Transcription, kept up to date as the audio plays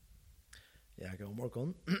Ja, god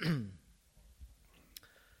morgen.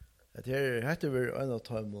 Hette vi en av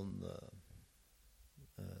tøymon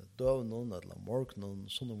døvnen, eller morgenen,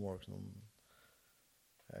 sonnemorgenen.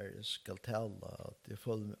 Her skal tale at jeg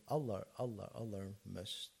føler meg aller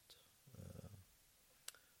mest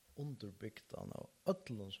underbygd av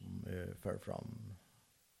ødelen som fer fram.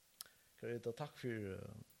 Karita, takk for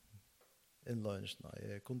innløgningsene.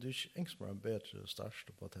 Jeg kunne ikke ønske meg en bedre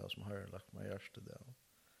start på det som har lagt meg hjertet der.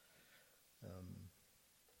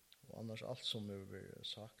 Og annars alt som er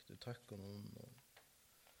sagt i takken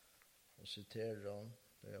og citera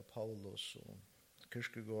det er Paulus og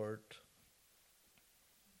Kierkegaard.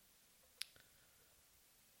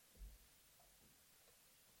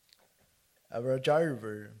 Jeg var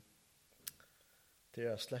djarver til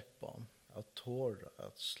å slippe, at tåre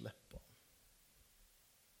at slippe.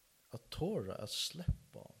 At tåre at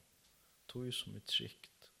slippe tog som et trygt.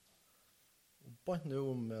 Og bare nu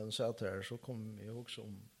om jeg sa til her, så kom jeg også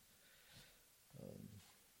om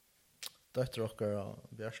døtter dere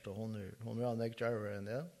Bjerste, hun er en ikke djarver enn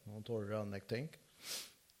det, hun tårer en ikke ting.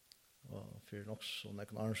 Og for nok så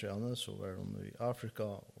nekken arrangerende, så var hun i Afrika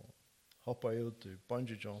og hoppet ut i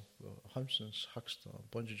bungee jump, Hamsens høgste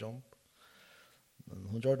bungee jump. Men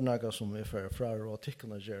hun gjør noe som er fra og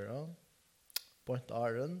tikkene gjør. På en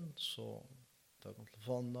åren, så tok hun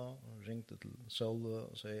telefonen og ringte til Sølve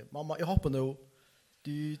og sier, mamma, jeg hopper nå.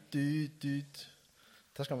 Dyt.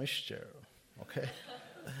 Det skal man ikke gjøre. Ok?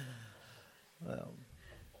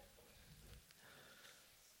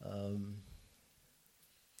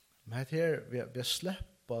 Men her, vi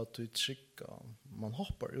slipper til trykka. Man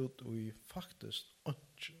hoppar ut og i faktisk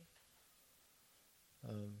ikke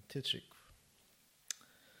til trykk.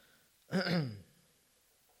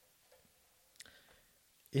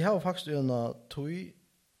 Jeg har faktisk en tog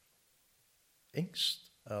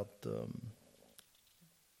engst at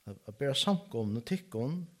bære samkomne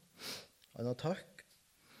tikkon en takk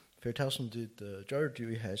for det som du gjør det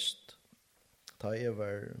i hest. Da jeg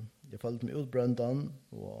følte meg utbrendan,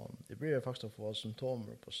 og jeg ble faktisk å få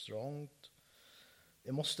symptomer på strongt.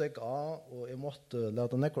 Jeg måtte stekke av, og jeg måtte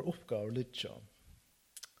lade nekker oppgaver litt.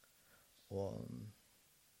 Og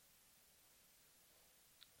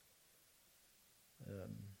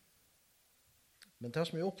men det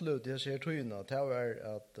som jeg opplevde i disse togene, det var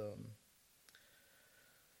at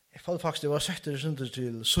jeg følte faktisk det var sett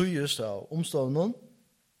til søyest av omstånden,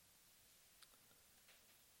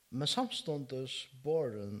 men samståndes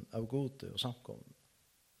båren av Gudi og samkommen.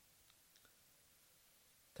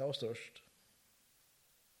 Det var størst.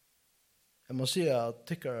 Jeg må si at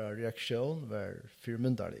tykkere reaksjon var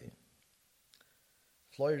fyrmynderlig.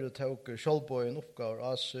 Flere tok kjølbøyen oppgaver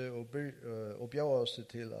av seg og bjør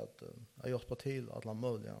seg til at jeg hjelper til at la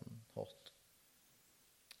mulig hatt.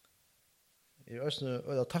 Jeg er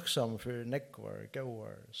også takksom for nekvar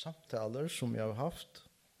gode samtaler som jeg har haft.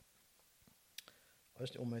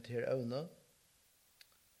 Jeg om et her evne.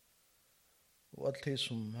 Og alt det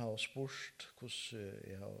som har spurt hvordan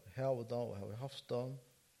jeg har da og har haft da.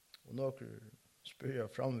 Og noen spør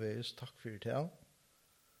jeg framvis, takk for det.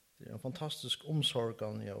 Det er en fantastisk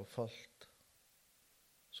omsorgan jeg har fått.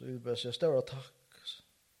 Så jeg vil bare si større takk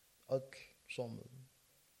alt som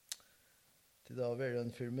til det har vært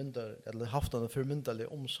en formyndelig, eller haft en formyndelig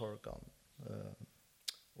omsorgan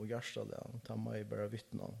og hjertelig. Det må jeg bare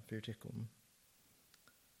vittne for tikkene.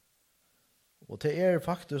 Og det er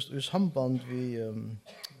faktisk i samband vi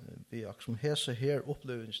som hese her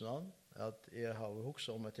opplevelsene at jeg har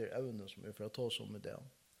hukset om etter evne som er for å ta oss om i det.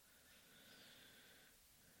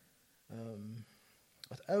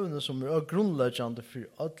 At evne som er grunnleggende for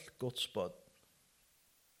alt Guds bad.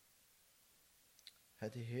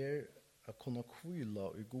 Det er her å kunne hvíla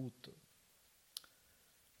i Gudi.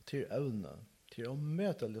 Til evne, til å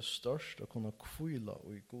medelig størst å kunne hvíla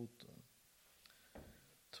i Gudi.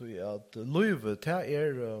 Til at livet,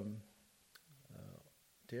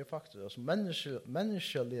 det er faktisk, altså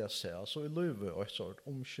menneskelig å se, så er livet et sort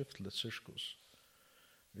omskiftelig sirkus.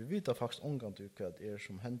 Vi vet faktisk omgang til hva det er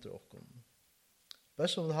som hender oss.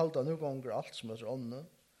 Best om vi holder noen ganger alt som er ånde,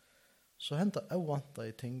 så hender jeg vant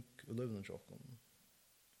i ting i livet til oss.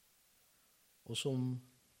 Og som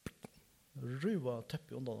ryver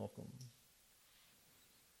teppet undan oss.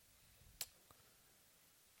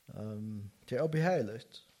 Det er behagelig.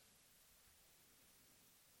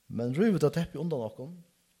 Men ryver det teppet undan oss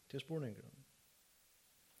til spurninger.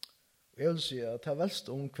 Og jeg vil si at det er velst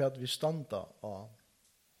om hva vi standa av.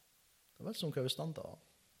 Det er velst om hva vi standa av.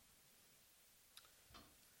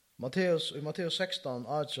 I Matteus 16,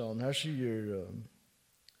 18, her sier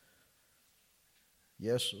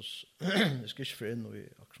Jesus. Jeg skal ikke for inn i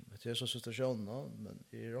det er så situasjonen, men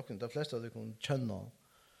jeg råkner de fleste av de kan kjenne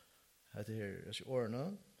at det her er årene.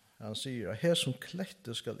 Han sier at her som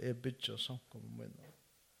klette skal jeg bygge samkommet mine.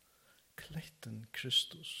 Kletten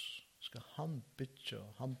Kristus skal han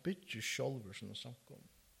bygger selv sine samkommet.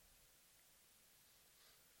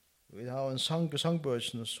 Vi har en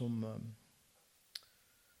sangbøysene som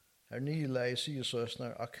her nyleg sier så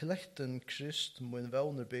snar at kletten Krist må en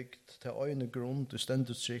våner bygd til øyne grunn og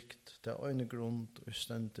stendet trygt, til øyne grunn og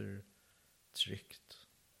stendet trygt.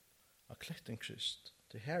 At kletten Krist,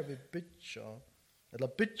 det her vi bygger, eller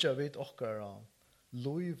bygger vi okkara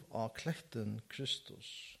liv av kletten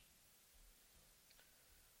Kristus.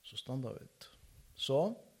 Så standa vi.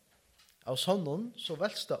 Så, av sånn, så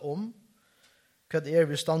velst det om hva det er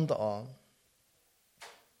vi standa av.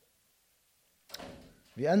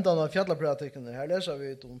 Vi enda av fjallapratikken her leser vi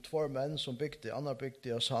om 2 menn som bygde, andre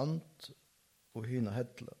bygde av sand og hina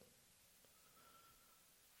hedle.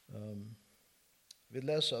 Vi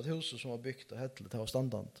leser at huset som var bygd av hedle til var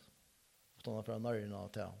standant, utan at fra nærjene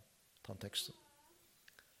til den teksten.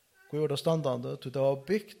 Hvor var det standande? Til det var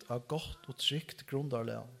bygd av godt og trygt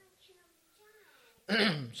grundarlega.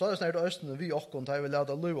 Så er det snart østene vi okkon, da vi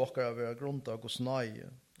lærte liv okkar være grunnt av Guds nøye,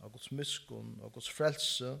 av Guds miskunn, av Guds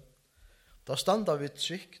frelse. Da standa vi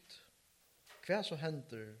trygt, hva så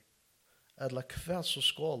hender, eller hva så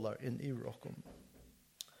skålar inn i okkon.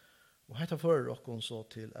 Og hetta fører okkon så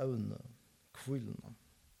til evne, kvilene.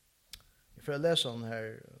 Jeg får lese den her,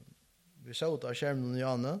 vi så ut av skjermen i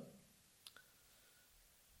Janne,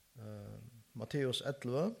 Matteus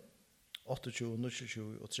 11, 28, 29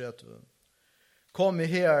 og 30. Kom i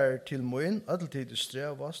her til moin, alltid i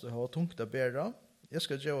strevast, og ha tungt å bæra. Jeg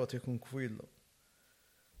skal gjøre til kun kvile.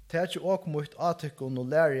 Ta ikke åk mot atikken og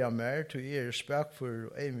lære jeg mer, til er spekfor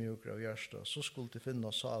og eimjukker av hjärsta, så skulle de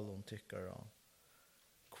finne salen tikkere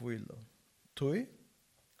kvile. Tøy,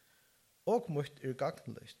 åk mot er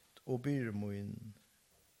gagnligt, og byr moin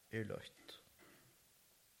er løyt.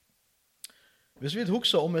 Hvis vi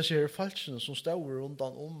hugsa om jeg ser falskene som står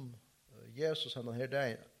rundan om Jesus han her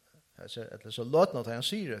dag, så løtna at han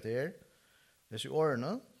sier det her, disse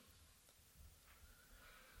årene,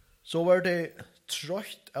 så var det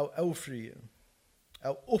trøtt av avfrie,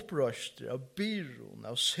 av opprøster, av byrån,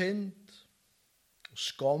 av synd, og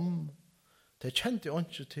skam. Det kjente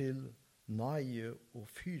ikke til nøye og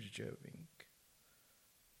fyrtjøving.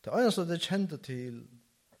 Det eneste det kjente til,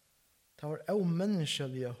 det var av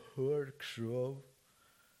menneskelige hørkrøv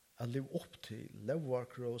å leve opp til,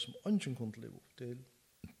 leverkrøv som ingen kunne leve opp til.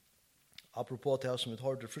 Apropos det som vi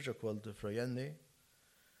hørte frukjøkvældet fra Jenny,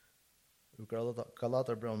 og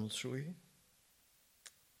Galaterbrønnen 3.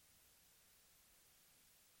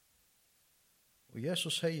 Og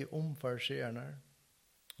Jesus sier om fariseerne,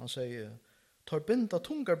 han sier, tar binda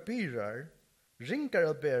tungar byrar, ringar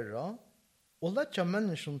å bæra, og letja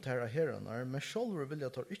mennesken til herrene, men sjálfur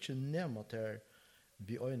vilja tar ikke nema til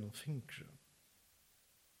vi øynene fingre.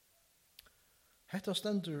 Hetta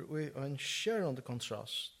stendur i en skjærende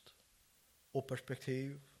kontrast og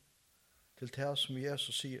perspektiv til det som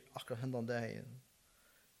Jesus sier akkurat hendan dagen,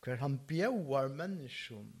 hver han bjauar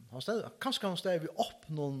mennesken, kanskje han steg vi opp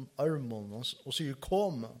noen armen og sier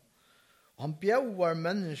komme, og han bjauar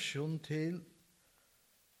mennesken til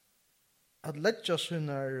at letja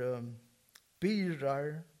sine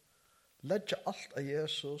byrar, letja alt av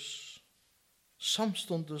Jesus,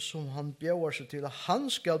 samstundet som han bjauar seg til at han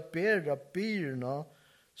skal bæra byrna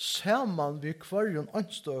saman vi kvarjon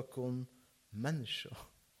anstøkon mennesker.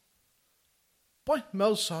 På en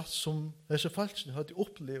motsatt som disse falskene hadde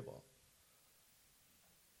opplevd.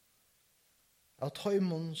 At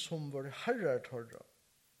høymon som var herrer tørre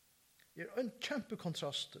er en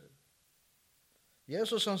kjempekontrast.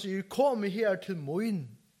 Jesus han sier, kom her til moin.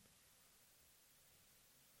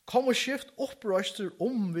 Kom og skift opprøster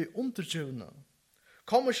om vi undertjøvne.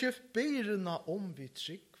 Kom og skift byrene om vi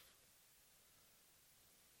trygg.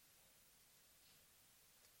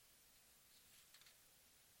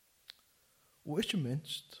 Og ikke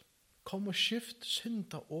minst, kom og skift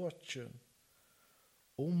synda åtje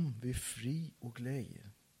om vi fri og glede.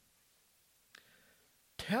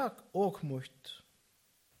 Takk og mot,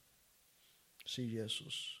 sier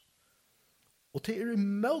Jesus. Og det er en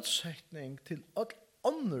motsetning til alle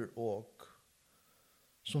andre åk,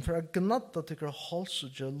 som for å gnadda til hver hals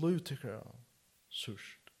og gjør lov til hver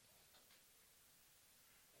surst.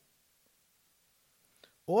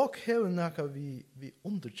 Og hever nækka vi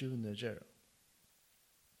undergjøvende gjør.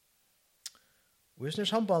 Og i sånne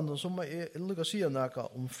sambanden så må jeg lykke å si noe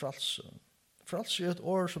om frelse. Frelse er et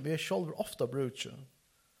ord som jeg selv ofte bruker.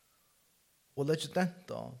 Og legger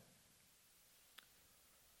dette.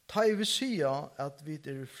 Ta I vil sia at vi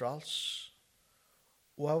frals,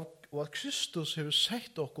 og at Kristus har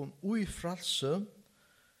sett okkom ui fralse,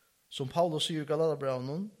 som Paulus sier I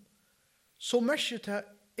Galaterbrevnen, så merker det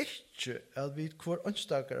ikke at vi hver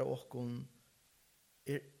ønstakere av okkom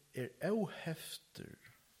auhefter,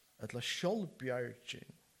 eller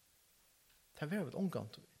sjálvbjarging. Det er vi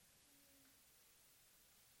omgant vi.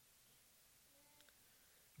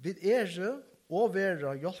 Vi og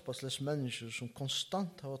være hjelpesles mennesker som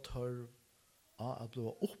konstant har tørv av å bli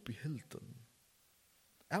opp I hilden.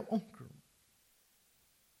 Av omkring.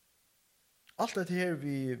 Alt dette her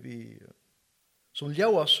vi som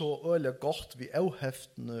lever så øyelig godt vi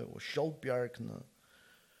avheftene og sjølvbjergene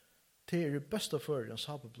til det beste for en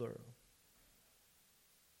sabeblør.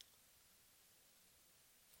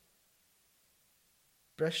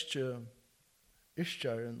 Brestje,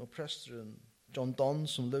 Iskjæren og presteren John Donne,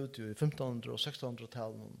 som levde I 1500- og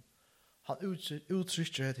 1600-tallet, han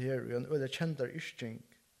uttrykker dette her I en øyelig kjendere iskjeng,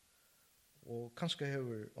 og kanskje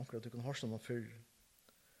hever omkring at du kan hørse noe før.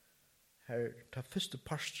 Her, ta første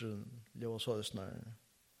parsteren, lever så det snarere.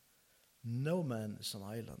 No man is an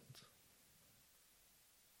island,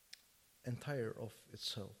 entire of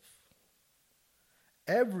itself.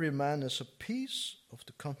 Every man is a piece of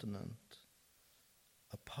the continent,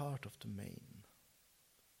 a part of the main.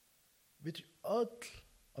 Vi öll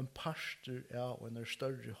en parster og en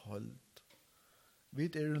større hold. Vi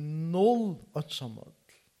null ansamall.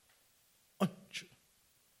 Anki.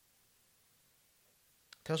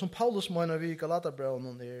 Det som Paulus mener vi I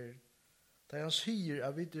Galaterbrevnen det han sier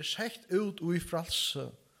at vi sett ut og I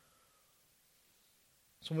fralse,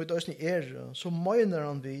 som vi døsni så mener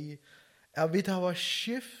han vi at vi har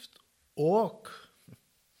skift og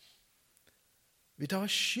vi har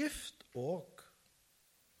skift og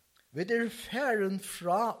vi færen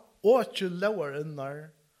fra åkje lovarinnar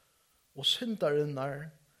og syndarinnar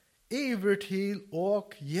iver til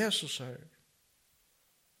og Jesus her.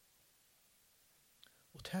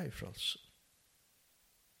 Og det er frelse.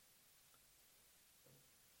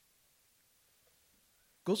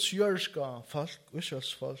 Guds jørska folk,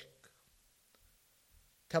 Israels folk,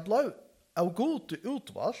 det ble av god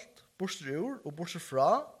utvalgt, bortsett ur og bortsett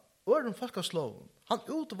fra, øren folkesloven. Han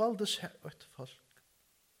utvalgte seg et folk.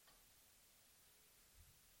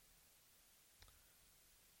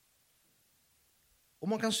 Og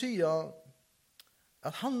man kan si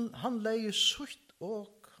at han leier sutt og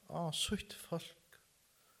sutt folk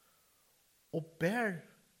og bær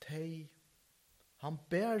teg, han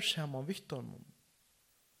bær saman vittormen.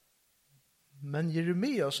 Men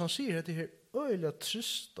Jeremias, han sier at det er øyla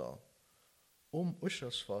trista om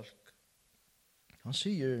Israels folk. Han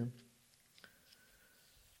sier,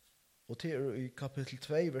 og til I kapittel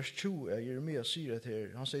 2, vers 20, Jeremias sier at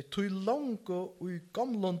her, han sier, «Tui langt og I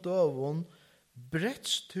gamlan døvun,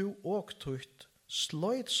 bretts tu og tutt,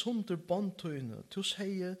 sløyt sunder bandtøyne, tu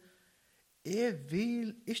sier, jeg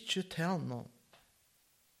vil ikke tjene.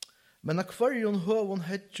 Men av kvarjon høvun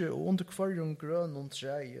hedje og under kvarjon grønun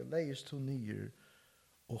treie, leis tu nyer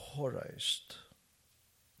og håreist.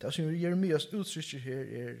 Det som Jeremias uttrykker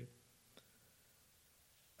her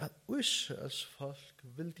at Israels folk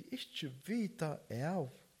vil de ikke vite av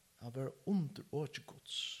å være under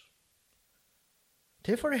åkjegods.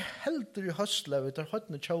 Det er for det helder I høstlevet der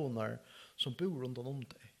høytene tjånar som bor rundt om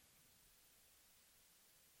deg.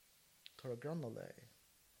 Tar grannalei.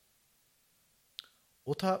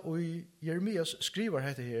 Og Jeremias skriver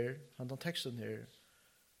dette her, den teksten her,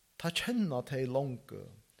 ta kjenna til lange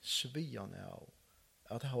svian av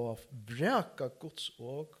at jeg har vreka Guds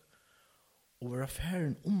og være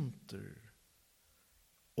færen under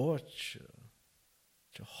åkje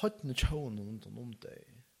til høytene tjånar rundt om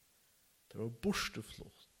deg. Det var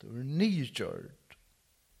borsteflott, det var nygjørt.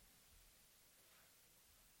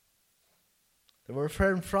 Det var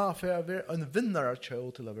færen fra for å være en vinner av tjå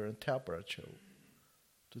til å være en taper av tjå.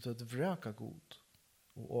 Du tar det vreka god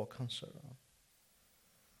og kanser.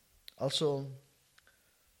 Altså,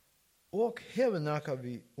 og hever nækka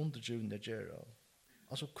vi undergivende gjerra.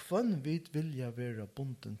 Altså, kvann vi vilja være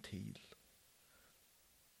bunden til.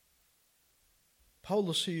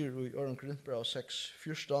 Paulus sier I Øren Korintbrev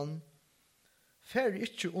 6:14, «Fær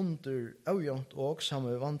ikkje under avgjant og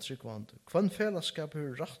samme vantrykkvand. Kvann fellesskap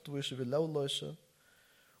har rattvise vi lovløse,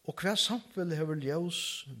 og hver samfunn har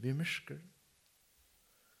ljøs vi myrsker.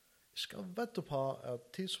 Jeg skal vette på at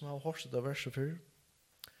tid som har hørt det verset før,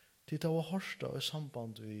 tid har hørt det I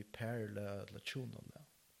samband med perle eller tjonale,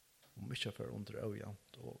 om ikke for under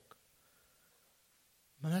avgjant og.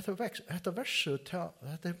 Men etter verset,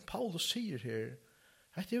 det Paulus sier her,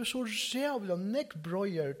 at det så rævlig nekk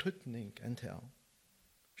brøyer tøtning enn til.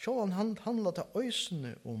 Så han handlar til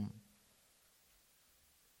øysene om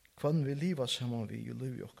hvordan vi lever sammen vi i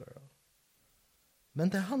liv i okkara. Men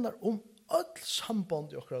det handlar om alt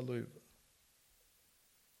samband i okkara liv.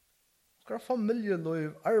 Okkara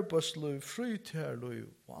familjeliv, arbeidsliv, fritidliv,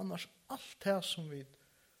 og annars alt det som vi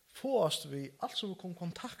fåast vi, alt som vi kom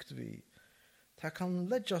kontakt vi, det kan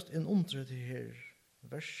leggjast inn under det her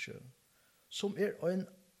verset, som en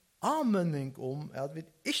anmenning om at vi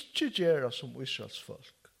ikke gjør som Israels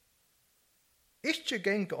folk. Ikke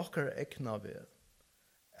genga okkara egna ved,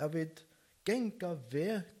 at vi genga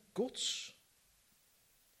ved Guds.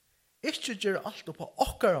 Ikke gjør alt på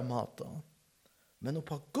okkara mata, men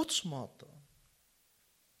på Guds mata.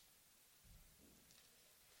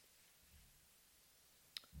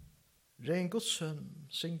 Rein Gudsen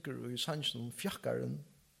synger i sangen om fjakkaren.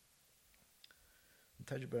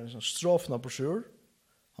 Det er bare en sånn strofna på sjur.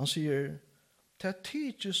 Han sier, «Det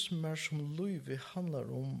tidjes mer som løyve handler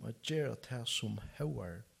om å gjøre det som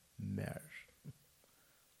hører mer».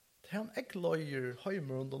 Det han ikke løyer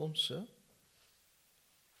høymer under om seg,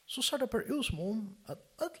 så ser det bare ut som om at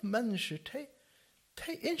alle mennesker,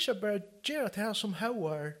 de ikke bare gjøre det som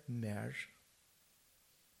hører mer.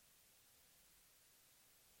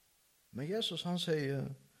 Men Jesus han sier,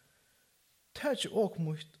 «Det er ikke også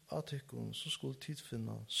mot at ikke så skulle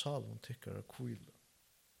tidfinne salen tykkere hvíla».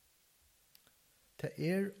 Det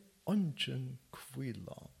er ungen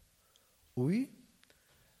hvíla. Og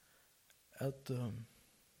at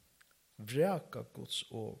vreka Guds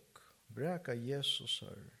og vreka Jesus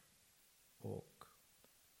og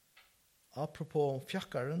apropos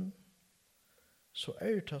fjakkaren, så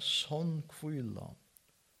det sånn hvíla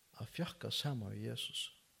at fjakka sammen med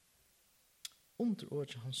Jesus. Under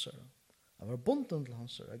året hansara, at var bunden til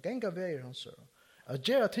hansara, at genga veier hansara, at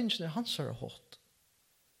gjøre tingene hansara hått.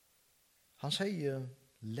 Han sier,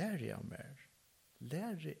 lære av mer,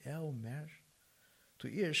 lære av mer, du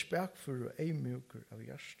spekfull og eimjuker av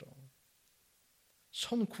hjertet.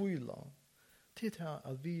 Sånn hvíla, til det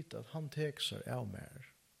å vite at han tek seg av mer.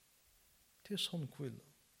 Det er sånn hvíla.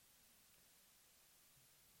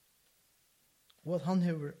 Og at han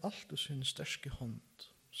hever alt sin sterske hånd,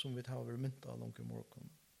 som vi har mynt av langt i morgen.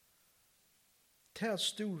 Til at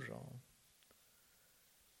stora,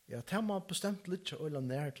 ja, det man bestemt litt øyla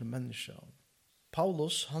nær til menneska.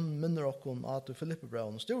 Paulus, han minner okkon at i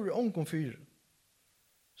Filippebraun, store ongon fyre.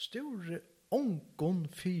 Store ongon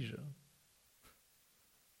fyre.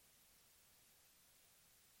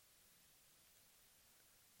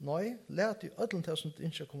 Nei, let i ødlen til som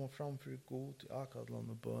ikke kommer fram for god i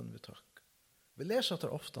akadland og bøn vi takk. Vi leser det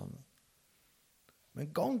ofte,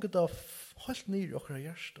 men ganget av helt nyr i okkara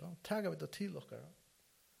hjärsta, tager vi det til okkara.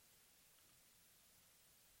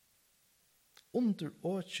 Under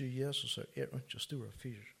åtje Jesus er ikke stora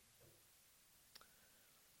fyr.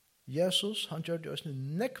 Jesus, han gjør det også en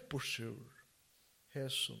nekkborsur,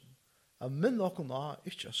 hesum, av minn okkon av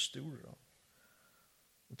ikke stora.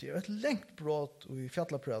 Og det er et lengt brott i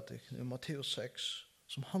fjallapratik i Matteus 6,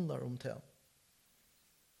 som handlar om det.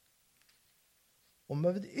 Om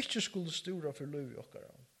vi ikke skulle stora for løy i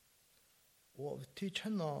okkara, og til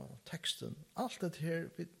kjenner teksten, alt det her,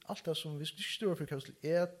 alt det som vi ikke stora for hva vi skal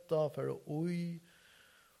eta, for å oi,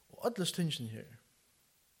 og alle tingene her.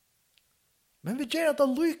 Men vi gjør det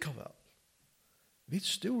likevel. Vi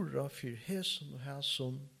stora for hesen og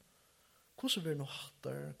hesen, hvordan vi nå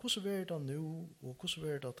hattar, hvordan vi det nå, og hvordan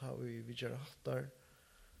vi det tar vi gjør hattar,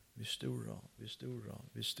 vi stora.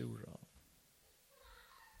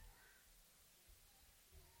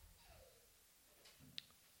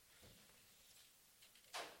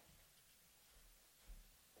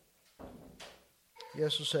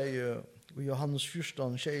 Jesus sier i Johannes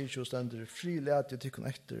 14, 22 stender, fri lät jeg tykkun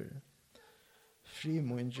etter, fri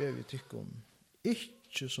må en djev i tykkun,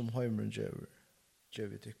 ikke som heimeren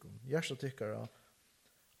djev i tykkun. Gjersta tykkara,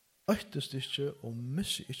 øktest ikke og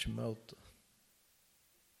missi ikke møte.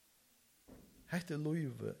 Hette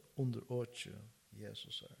løyve under åtje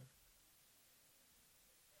Jesus er.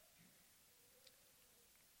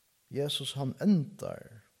 Jesus han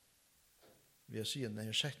endar, vi si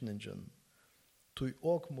denne setningen, tui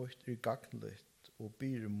og mot gagnligt og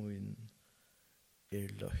byr mun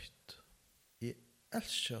løyt. Jeg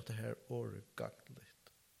elsker det her året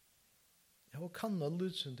gagnligt. Jeg har kanna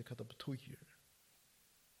lydsyndig hva det betyr.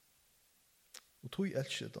 Og tui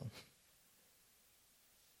elsker det.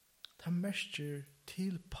 Det mestjer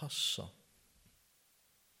tilpassa.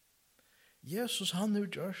 Jesus han har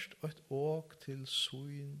gjørst et åk til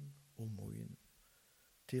søyn og moin.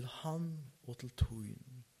 Til han og til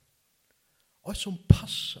tøyn. Og som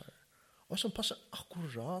passer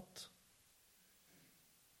akkurat.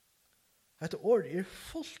 Dette året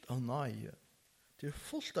fullt av nøye. Det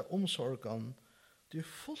fullt av omsorgen. Det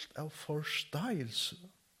fullt av forståelse.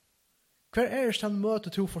 Hver det han møter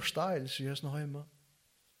til forståelse i hesten hjemme?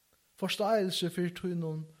 Forståelse for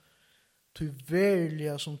noen til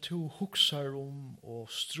verlige som to huksar om og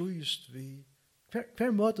strøyst vi.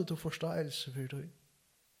 Hver møter til forståelse for det?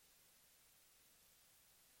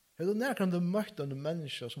 Er det nærkende møtt av en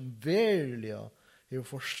menneske som verlige har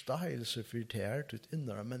forståelse for det her til et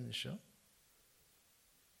innere menneske?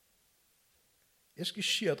 Jeg skal ikke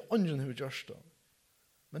si at ungen har gjort det.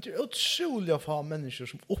 Men det utrolig få mennesker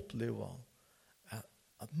som opplever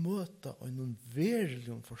at møte en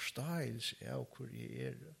verlig forståelse av hvor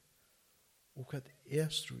jeg og hva det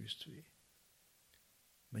strøyst vi.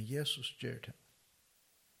 Men Jesus gjør det.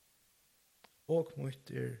 Og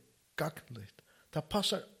mot gagnligt. Det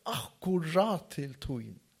passer akkurat til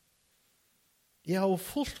togjen. Jeg har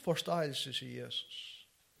fullt forståelse, sier Jesus.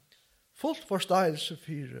 Fullt forståelse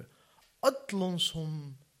for alle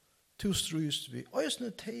som to strøyst vi. Og jeg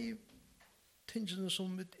sånne tingene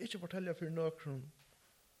som vi ikke forteller for noen.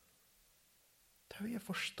 Det har jeg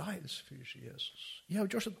forståelse for, sier Jesus. Jeg har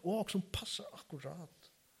gjort et åk som passer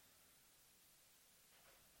akkurat.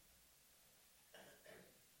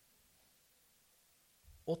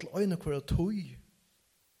 Og til øyne hver tog.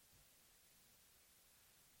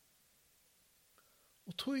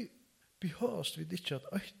 Og tog behøves vi ikke at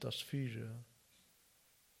øytas for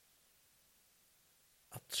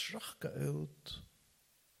at trakke ut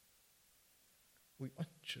og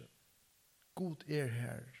ikke god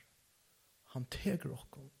her. Han teger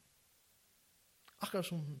okkur. Akkurat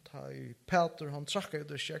som Peter, han trakker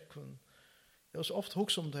ut av sjekken. Jeg har så ofte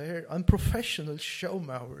hukst om det her. En professional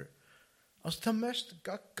showmauer. Altså det mest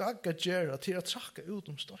gagga gjerra til å trakke ut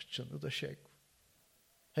om stotjen ut av sjekk.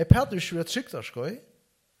 Hei, Peter er ikke tryktar, skoj.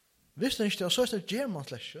 Visste han ikke det, så er det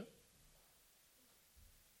gjermanslesje.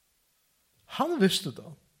 Han visste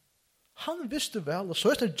det. Han visste vel, og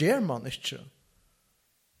så er det gjerman ikke.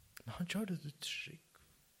 Men han gjør det trygg.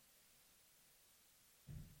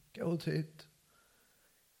 Gå tid.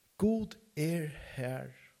 God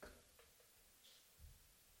her.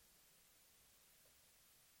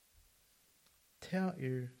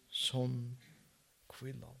 Det sånn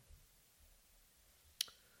hvíla.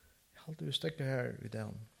 Jeg halte vi stekker her i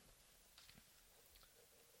den.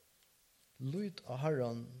 Lyd av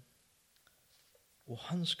Herren, og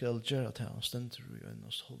han skal gjøre til han stender i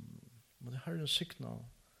øynens hånd. Men det Herren sikna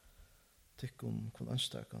til om hvordan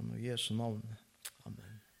ønsker han og Jesu navn.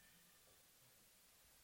 Amen.